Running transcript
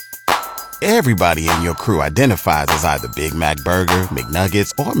Everybody in your crew identifies as either Big Mac Burger,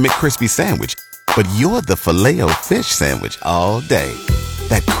 McNuggets, or McCrispy Sandwich. But you're the Filet-O-Fish Sandwich all day.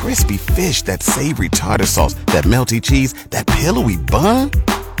 That crispy fish, that savory tartar sauce, that melty cheese, that pillowy bun.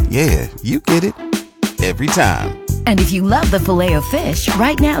 Yeah, you get it. Every time. And if you love the Filet-O-Fish,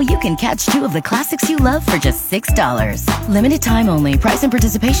 right now you can catch two of the classics you love for just $6. Limited time only. Price and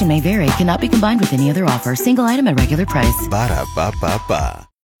participation may vary. Cannot be combined with any other offer. Single item at regular price. Ba-da-ba-ba-ba.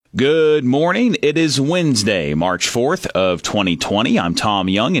 Good morning. It is Wednesday, March 4th of 2020. I'm Tom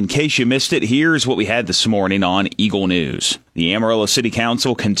Young. In case you missed it, here's what we had this morning on Eagle News. The Amarillo City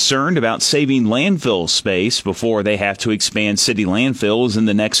Council concerned about saving landfill space before they have to expand city landfills in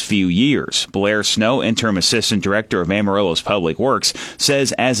the next few years. Blair Snow, Interim Assistant Director of Amarillo's Public Works,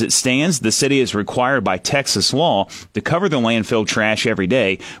 says as it stands, the city is required by Texas law to cover the landfill trash every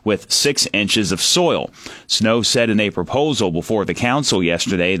day with 6 inches of soil. Snow said in a proposal before the council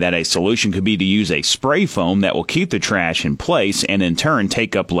yesterday that a solution could be to use a spray foam that will keep the trash in place and in turn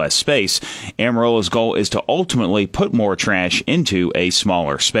take up less space. Amarillo's goal is to ultimately put more trash into a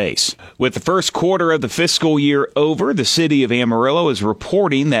smaller space. With the first quarter of the fiscal year over, the city of Amarillo is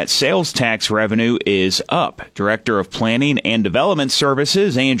reporting that sales tax revenue is up. Director of Planning and Development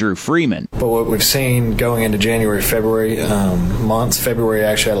Services, Andrew Freeman. But what we've seen going into January, February months, February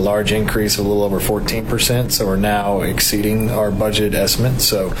actually had a large increase of a little over 14%, so we're now exceeding our budget estimate.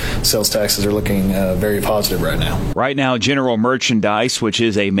 So sales taxes are looking very positive right now. Right now, general merchandise, which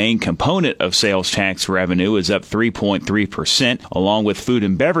is a main component of sales tax revenue, is up 3.3%, along with food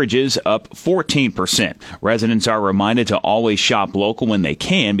and beverages up 14%. Residents are reminded to always shop local when they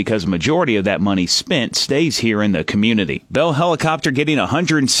can because a majority of that money spent stays here in the community. Bell Helicopter getting a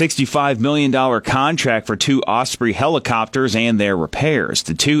 $165 million contract for 2 Osprey helicopters and their repairs.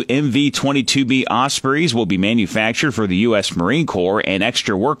 The 2 MV-22B Ospreys will be manufactured for the U.S. Marine Corps, and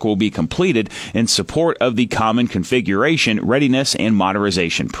extra work will be completed in support of the Common Configuration, Readiness, and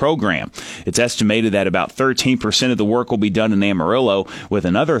Modernization Program. It's estimated that about 13% of the work will be done in Amarillo, with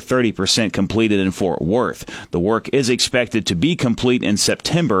another 30% completed in Fort Worth. The work is expected to be complete in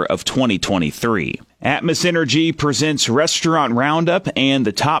September of 2023. Atmos Energy presents Restaurant Roundup and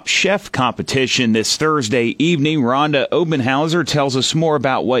the Top Chef competition this Thursday evening. Rhonda Obenhauser tells us more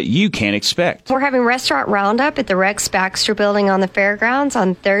about what you can expect. We're having Restaurant Roundup at the Rex Baxter Building on the fairgrounds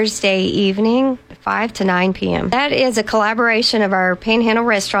on Thursday evening, 5 to 9 p.m. That is a collaboration of our Panhandle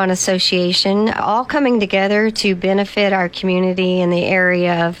Restaurant Association, all coming together to benefit our community in the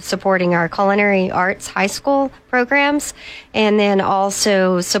area of supporting our culinary arts high school programs, and then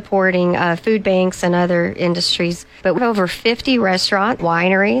also supporting food banks and other industries. But we have over 50 restaurant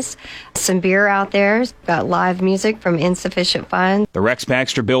wineries, some beer out there. We've got live music from Insufficient Funds. The Rex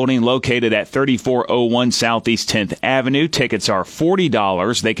Baxter Building, located at 3401 Southeast 10th Avenue. Tickets are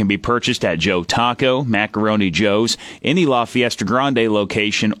 $40. They can be purchased at Joe Taco, Macaroni Joe's, any La Fiesta Grande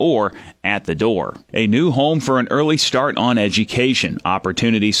location, or at the door. A new home for an early start on education.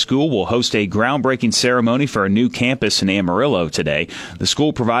 Opportunity School will host a groundbreaking ceremony for a new campus in Amarillo today. The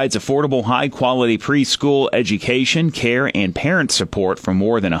school provides affordable, high-quality preschool education, care, and parent support for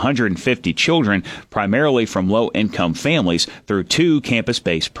more than 150 children, primarily from low-income families, through 2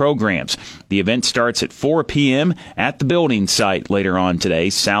 campus-based programs. The event starts at 4 p.m. at the building site later on today,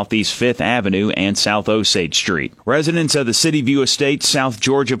 Southeast 5th Avenue and South Osage Street. Residents of the City View Estates, South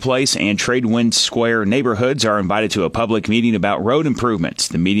Georgia Place, and Tradewind Square neighborhoods are invited to a public meeting about road improvements.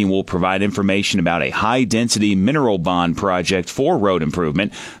 The meeting will provide information about a high-density mineral bond project for road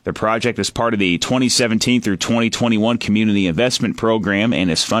improvement. The project is part of the 2017 through 2021 Community Investment Program and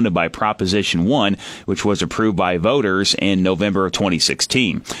is funded by Proposition 1, which was approved by voters in November of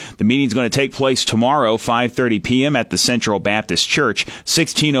 2016. The meeting is going to take place tomorrow, 5:30 p.m. at the Central Baptist Church,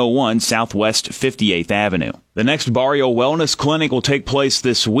 1601 Southwest 58th Avenue. The next Barrio Wellness Clinic will take place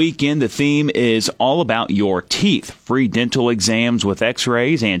this weekend. The theme is all about your teeth. Free dental exams with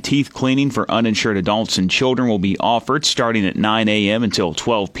x-rays and teeth cleaning for uninsured adults and children will be offered starting at 9 a.m. until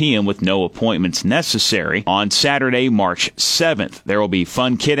 12 p.m. with no appointments necessary. On Saturday, March 7th, there will be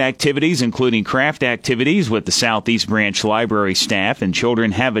fun kid activities, including craft activities with the Southeast Branch Library staff, and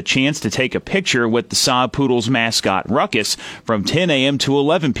children have a chance to take a picture with the Saw Poodles mascot, Ruckus, from 10 a.m. to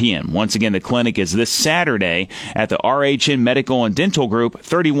 11 p.m. Once again, the clinic is this Saturday at the RHN Medical and Dental Group,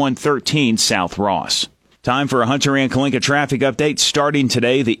 3113 South Ross. Time for a Hunter and Kalinka traffic update. Starting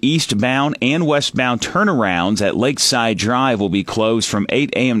today, the eastbound and westbound turnarounds at Lakeside Drive will be closed from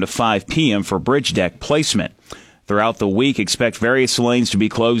 8 a.m. to 5 p.m. for bridge deck placement. Throughout the week, expect various lanes to be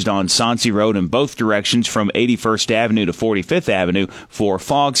closed on Soncy Road in both directions from 81st Avenue to 45th Avenue for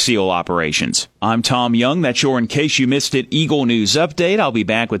fog seal operations. I'm Tom Young. That's your In Case You Missed It Eagle News Update. I'll be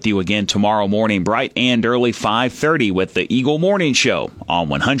back with you again tomorrow morning, bright and early 5:30 with the Eagle Morning Show on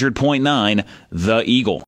 100.9 The Eagle.